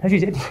shit. As you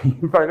said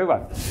in front of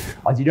everyone.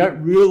 I said, you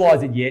don't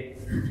realise it yet,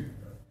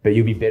 but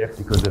you'll be better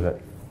because of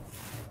it.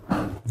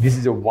 This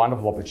is a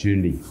wonderful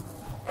opportunity.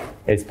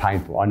 It's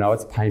painful. I know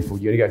it's painful.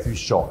 You're going to go through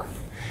shock.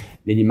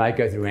 Then you may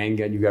go through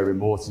anger and you go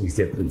remorse and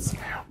acceptance.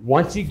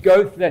 Once you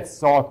go through that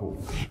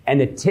cycle and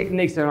the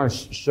techniques that I'm going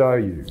to show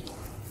you,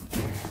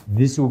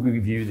 this will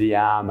give you the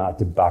armour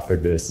to buffer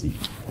adversity.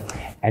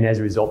 And as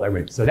a result, they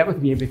went. So that was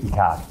the empathy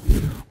card.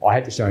 I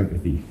had to show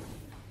empathy.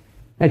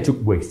 It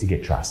took weeks to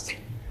get trust.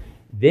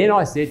 Then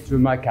I said to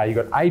him, okay,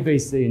 you've got A, B,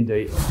 C and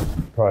D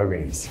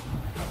programs.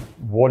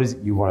 What is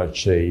it you want to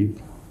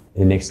achieve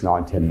in the next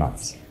 9, 10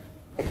 months?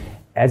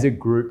 As a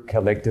group,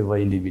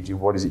 collectively,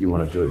 individually, what is it you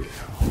want to do?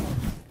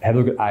 Have a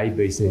look at A,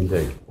 B, C and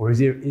D. Or is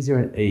there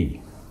an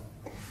E?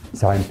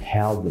 So I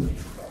empowered them.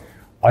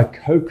 I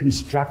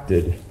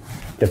co-constructed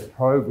the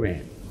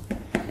program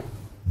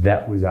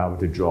that was able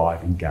to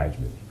drive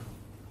engagement.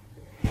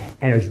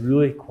 And it was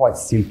really quite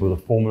simple.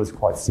 The formula was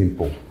quite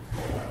simple.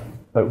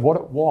 But what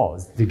it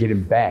was, to get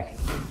him back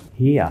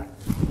here,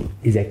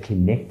 is a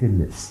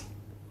connectedness.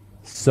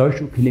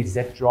 Social connectedness,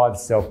 that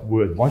drives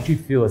self-worth. Once you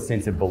feel a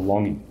sense of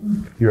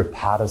belonging, you're a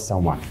part of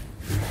someone.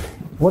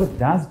 What it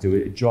does do,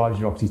 it drives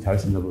your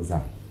oxytocin levels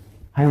up.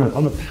 Hey,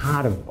 I'm a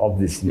part of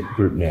this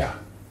group now.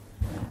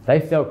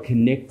 They felt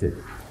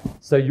connected.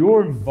 So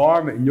your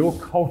environment and your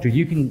culture,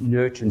 you can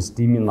nurture and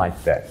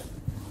stimulate that.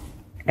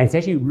 And it's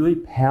actually really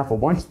powerful.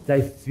 Once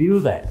they feel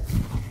that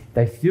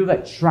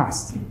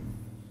trust,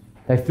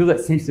 they feel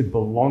that sense of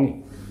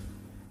belonging,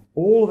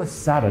 all of a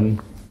sudden,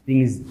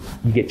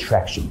 you get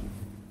traction.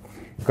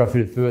 Go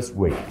through the first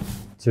week,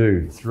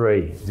 2,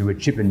 3, we're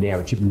chipping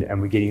down,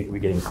 and we're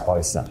getting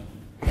closer.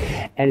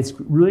 And it's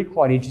really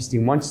quite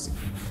interesting. Once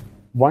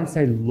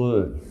they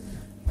learn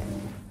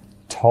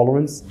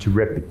tolerance to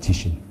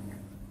repetition,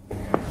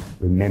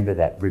 remember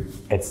that.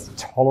 It's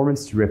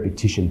tolerance to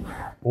repetition.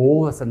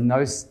 All of a sudden,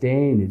 those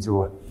standards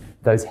or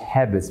those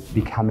habits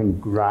become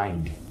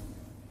ingrained.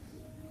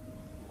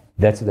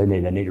 That's what they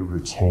need. They need a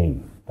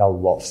routine. They're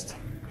lost.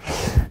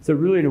 So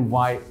really, in a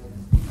way,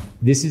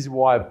 this is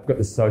why I've got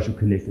the social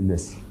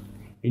connectedness.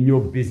 In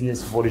your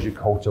business, what is your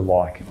culture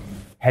like?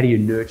 How do you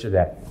nurture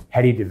that?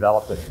 How do you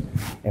develop it?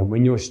 And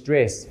when you're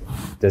stressed,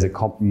 does it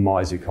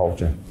compromise your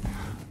culture?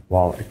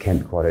 Well, it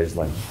can quite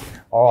easily.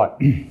 All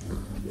right.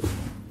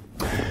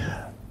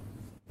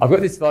 I've got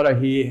this photo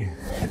here.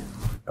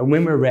 And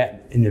when we're out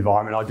in the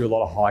environment, I do a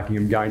lot of hiking.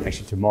 I'm going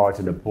actually tomorrow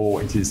to Nepal,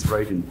 into this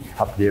region,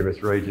 up the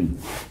Everest region.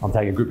 I'm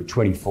taking a group of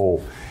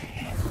 24.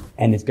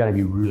 And it's going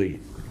to be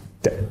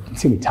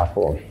it's going to be tough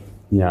for them,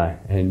 you know.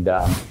 And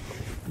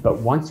but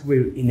once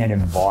we're in that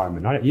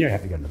environment, you don't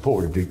have to go to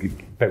Nepal to do good,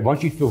 but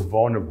once you feel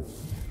vulnerable,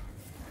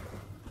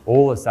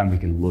 all of a sudden we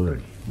can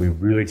learn. We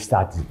really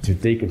start to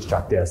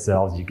deconstruct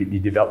ourselves. You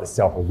develop the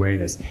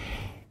self-awareness.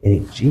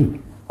 And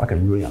gee, I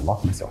can really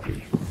unlock myself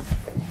here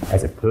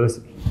as a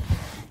person.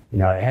 You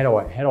know, how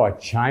do I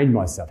change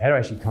myself? How do I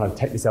actually kind of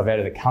take myself out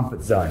of the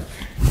comfort zone?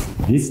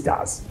 This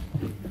does.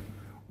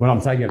 When I'm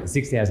taking up to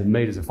 6,000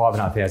 metres or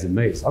 5,500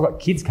 metres, I've got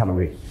kids coming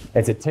with.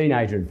 It's a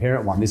teenager and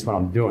parent one, this one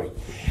I'm doing.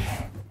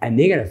 And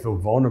they're going to feel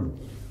vulnerable.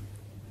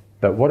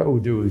 But what it will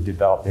do is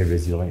develop their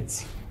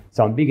resilience.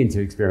 So I'm big into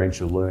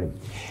experiential learning.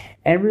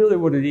 And really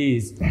what it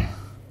is,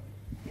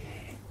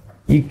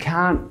 you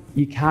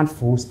can't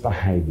force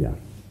behaviour.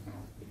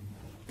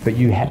 But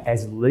you have,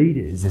 as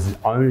leaders, as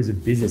owners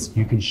of business,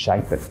 you can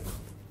shape it.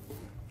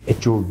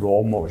 It's your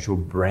role model, it's your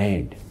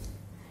brand.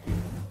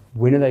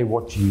 When are they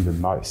watching you the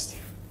most?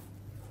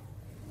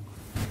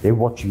 They're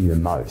watching you the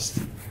most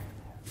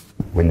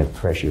when the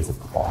pressure is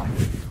applied,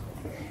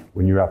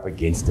 when you're up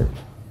against it,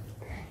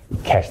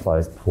 your cash flow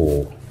is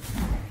poor,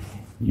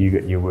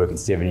 you're working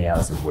 70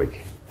 hours a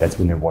week. That's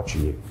when they're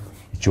watching you.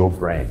 It's your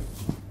brand.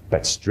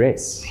 But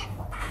stress,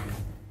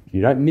 if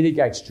you don't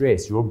mitigate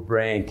stress, your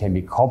brand can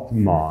be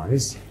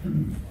compromised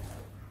and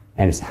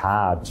it's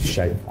hard to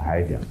shape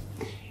behaviour.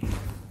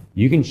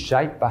 You can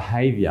shape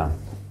behaviour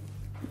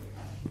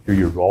through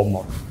your role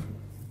model.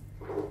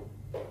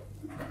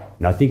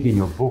 And I think in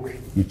your book,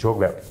 you talk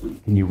about,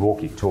 can you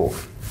walk your talk?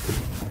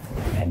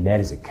 And that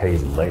is a key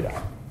as a leader.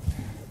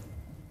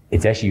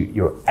 It's actually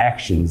your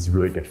actions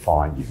really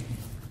define you.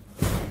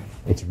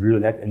 It's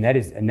really that, and that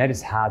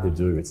is hard to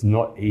do. It's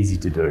not easy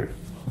to do.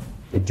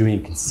 They're doing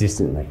it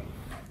consistently.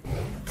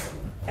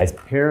 As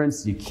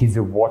parents, your kids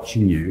are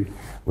watching you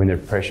when the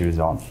pressure is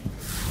on.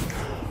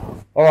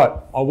 All right,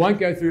 I won't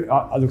go through.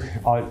 Look,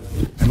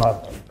 am I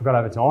got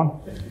over time?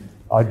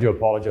 I do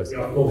apologise.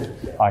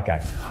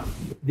 Okay.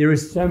 There are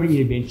so many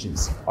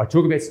interventions. I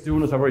talk about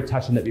stillness, I've already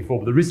touched on that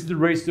before, but this is the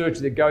research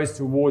that goes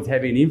towards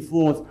having an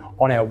influence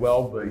on our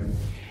well-being.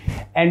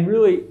 And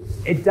really,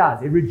 it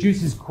does. It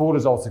reduces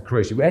cortisol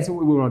secretion. That's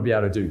what we want to be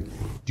able to do.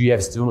 Do you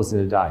have stillness in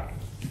a day?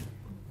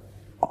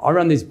 I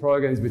run these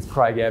programs with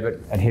Craig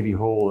Abbott at Heavy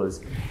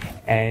Haulers,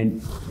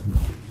 and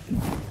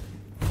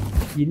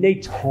you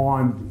need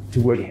time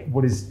to work.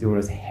 What is doing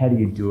is how do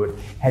you do it?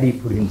 How do you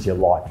put it into your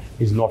life?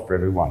 It's not for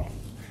everyone.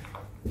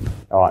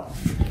 All right.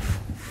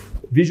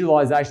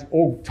 Visualization,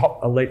 all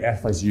top elite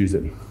athletes use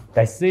it.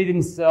 They see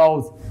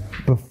themselves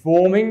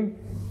performing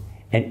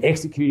and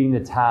executing the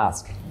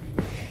task.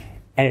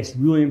 And it's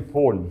really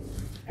important.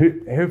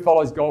 Who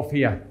follows golf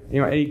here?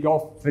 Any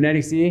golf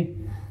fanatics here?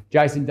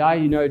 Jason Day,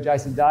 you know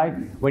Jason Day.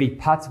 When he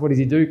putts, what does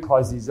he do?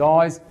 Closes his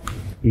eyes.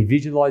 He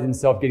visualizes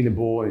himself getting the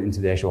ball into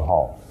the actual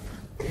hole.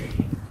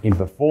 In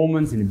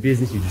performance, in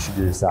business, you should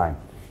do the same.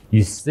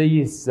 You see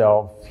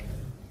yourself,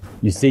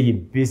 you see your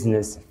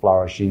business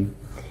flourishing,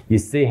 you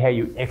see how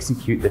you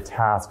execute the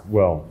task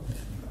well.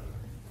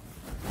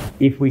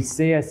 If we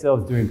see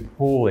ourselves doing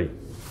poorly,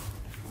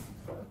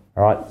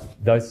 all right,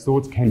 those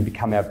thoughts can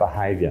become our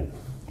behaviour.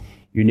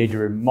 You need to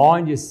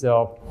remind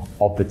yourself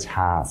of the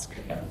task.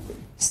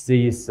 See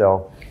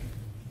yourself,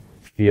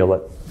 feel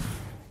it,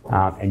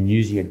 and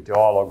using a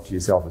dialogue to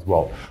yourself as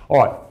well. All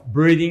right,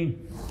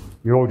 breathing.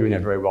 You're all doing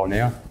that very well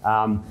now.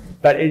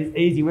 But it's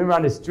easy. When we're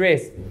under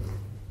stress,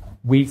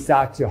 we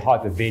start to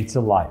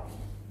hyperventilate.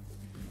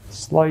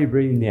 Slow your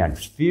breathing down.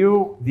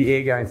 Feel the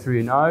air going through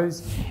your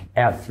nose,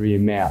 out through your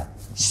mouth.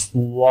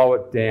 Slow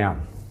it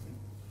down.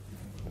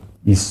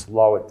 You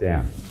slow it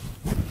down.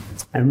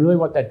 And really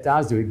what that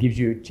does do, it gives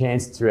you a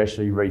chance to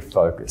actually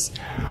refocus.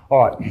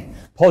 All right,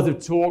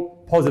 positive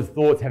talk, positive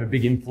thoughts have a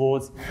big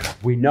influence.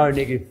 We know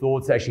negative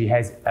thoughts actually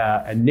has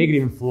a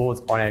negative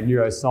influence on our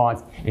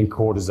neuroscience and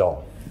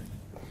cortisol.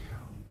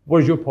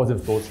 What is your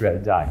positive thoughts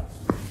throughout the day?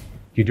 Do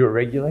you do it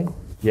regularly?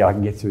 Yeah, I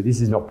can get through.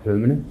 This is not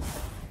permanent.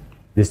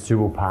 This too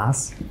will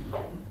pass.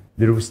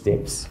 Little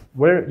steps.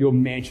 Whatever your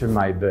mantra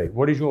may be.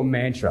 What is your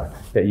mantra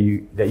that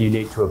you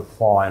need to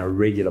apply on a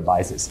regular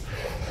basis?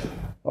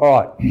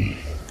 All right.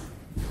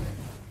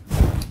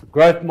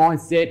 Growth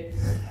mindset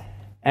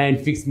and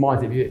fixed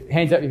mindset.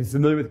 Hands up if you're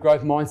familiar with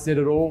growth mindset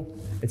at all.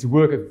 It's a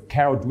work of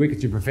Carol Dweck,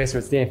 it's a professor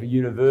at Stanford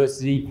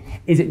University.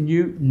 Is it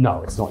new?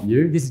 No, it's not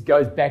new. This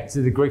goes back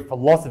to the Greek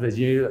philosophers,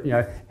 you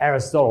know,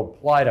 Aristotle,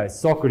 Plato,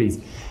 Socrates.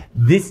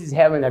 This is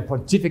how when they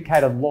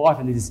pontificated life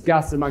and they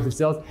discussed amongst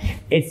themselves,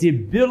 it's the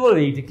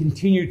ability to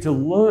continue to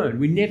learn.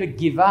 We never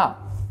give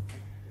up.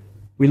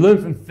 We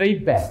learn from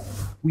feedback.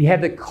 We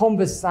have the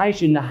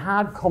conversation, the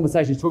hard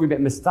conversations talking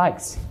about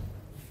mistakes.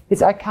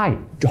 It's okay.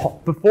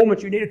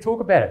 Performance, you need to talk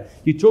about it.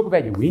 You talk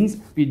about your wins,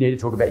 but you need to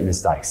talk about your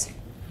mistakes.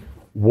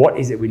 What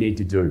is it we need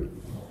to do?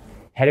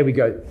 How do we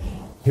go?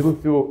 People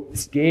feel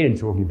scared in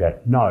talking about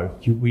it. No,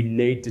 we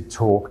need to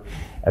talk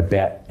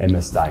about our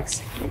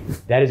mistakes.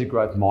 That is a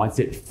growth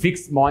mindset.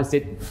 Fixed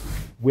mindset,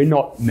 we're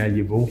not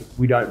malleable.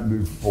 We don't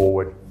move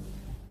forward.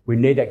 We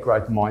need that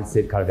growth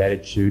mindset kind of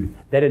attitude.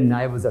 That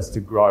enables us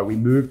to grow. We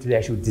move to the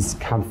actual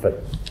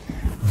discomfort.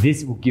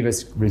 This will give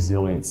us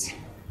resilience.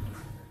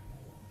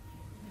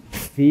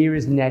 Fear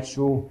is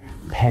natural,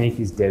 panic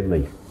is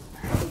deadly.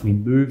 We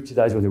move to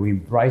those ones where we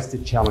embrace the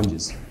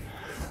challenges.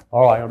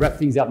 All right, I'll wrap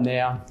things up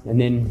now, and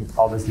then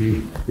obviously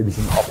there'll be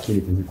some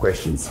opportunity for some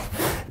questions.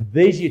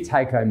 These are your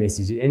take-home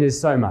messages, and there's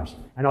so much.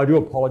 And I do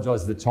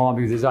apologise for the time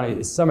because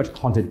there's so much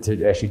content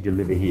to actually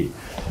deliver here.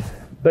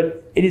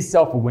 But it is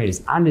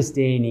self-awareness,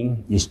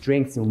 understanding your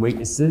strengths and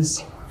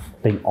weaknesses,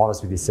 being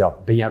honest with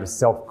yourself, being able to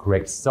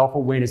self-correct.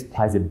 Self-awareness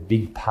plays a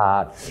big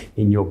part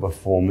in your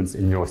performance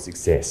and your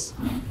success.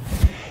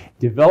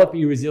 Developing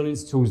your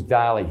resilience tools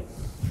daily.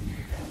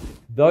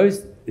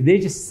 They're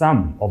just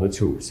some of the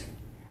tools.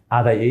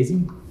 Are they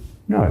easy?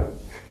 No,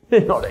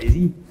 they're not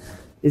easy.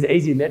 Is it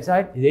easy to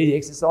meditate? Is it easy to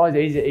exercise? Is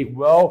it easy to eat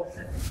well?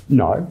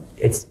 No,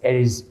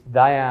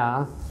 they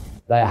are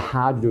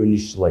hard to do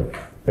initially,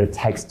 but it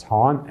takes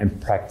time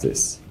and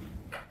practice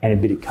and a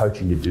bit of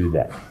coaching to do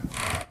that.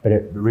 But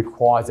it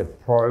requires a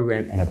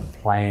program and a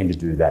plan to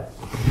do that.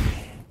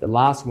 The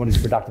last one is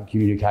productive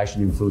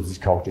communication influences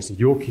culture. So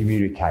your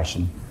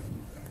communication,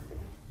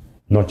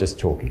 not just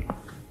talking,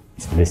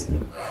 it's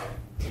listening.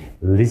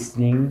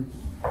 Listening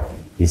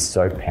is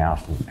so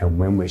powerful. And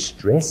when we're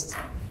stressed,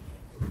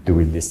 do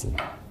we listen?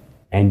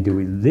 And do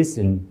we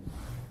listen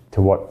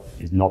to what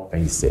is not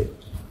being said?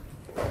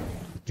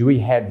 Do we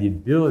have the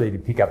ability to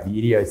pick up the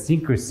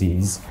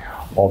idiosyncrasies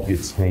of your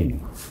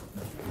team?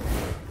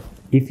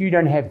 If you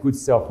don't have good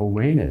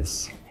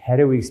self-awareness, how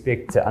do we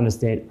expect to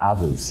understand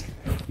others?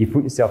 You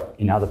put yourself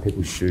in other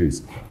people's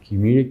shoes.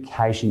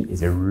 Communication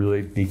is a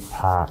really big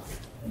part,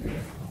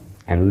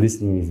 and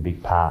listening is a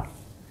big part.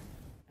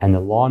 And the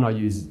line I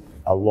use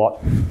a lot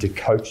to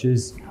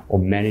coaches or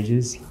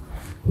managers,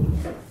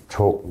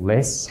 talk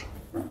less,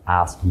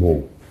 ask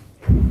more.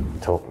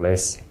 Talk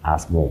less,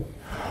 ask more.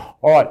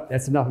 All right,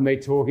 that's enough of me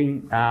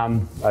talking.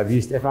 Over to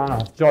you, Stefan.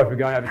 I'm sorry for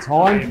going over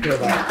time.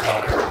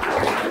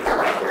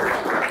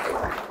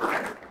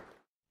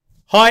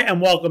 Hi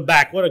and welcome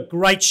back. What a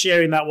great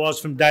sharing that was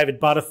from David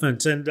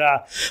Butterfant. And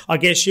I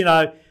guess,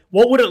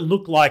 what would it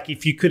look like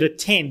if you could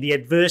attend the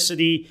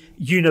Adversity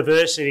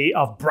University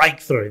of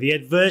Breakthrough, the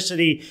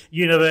Adversity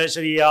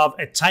University of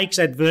it takes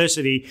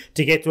adversity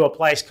to get to a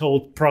place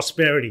called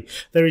prosperity?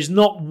 There is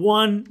not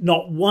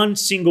one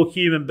single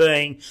human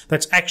being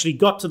that's actually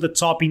got to the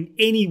top in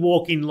any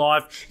walk in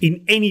life,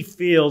 in any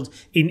field,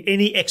 in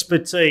any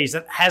expertise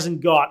that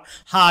hasn't got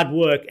hard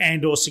work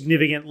and or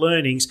significant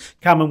learnings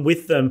coming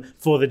with them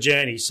for the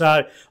journey.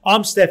 So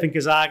I'm Stefan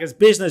Kazakis,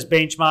 Business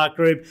Benchmark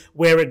Group,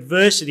 where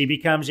adversity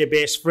becomes your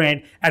best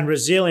friend and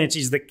resilience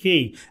is the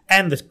key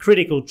and the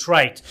critical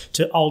trait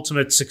to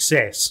ultimate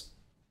success.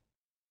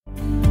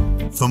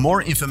 For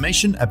more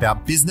information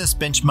about Business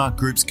Benchmark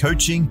Group's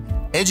coaching,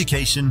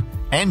 education,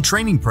 and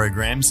training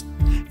programs,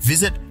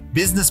 visit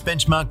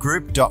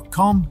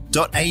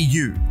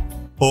businessbenchmarkgroup.com.au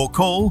or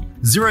call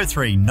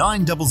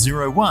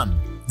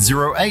 039001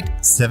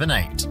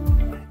 0878.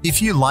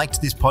 If you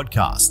liked this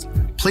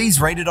podcast, please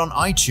rate it on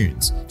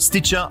iTunes,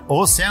 Stitcher,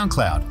 or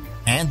SoundCloud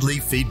and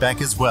leave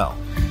feedback as well.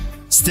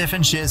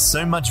 Stefan shares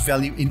so much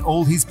value in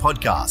all his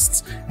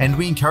podcasts, and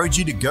we encourage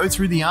you to go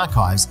through the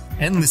archives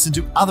and listen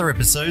to other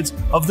episodes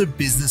of the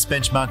Business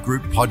Benchmark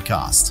Group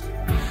podcast.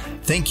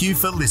 Thank you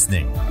for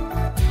listening.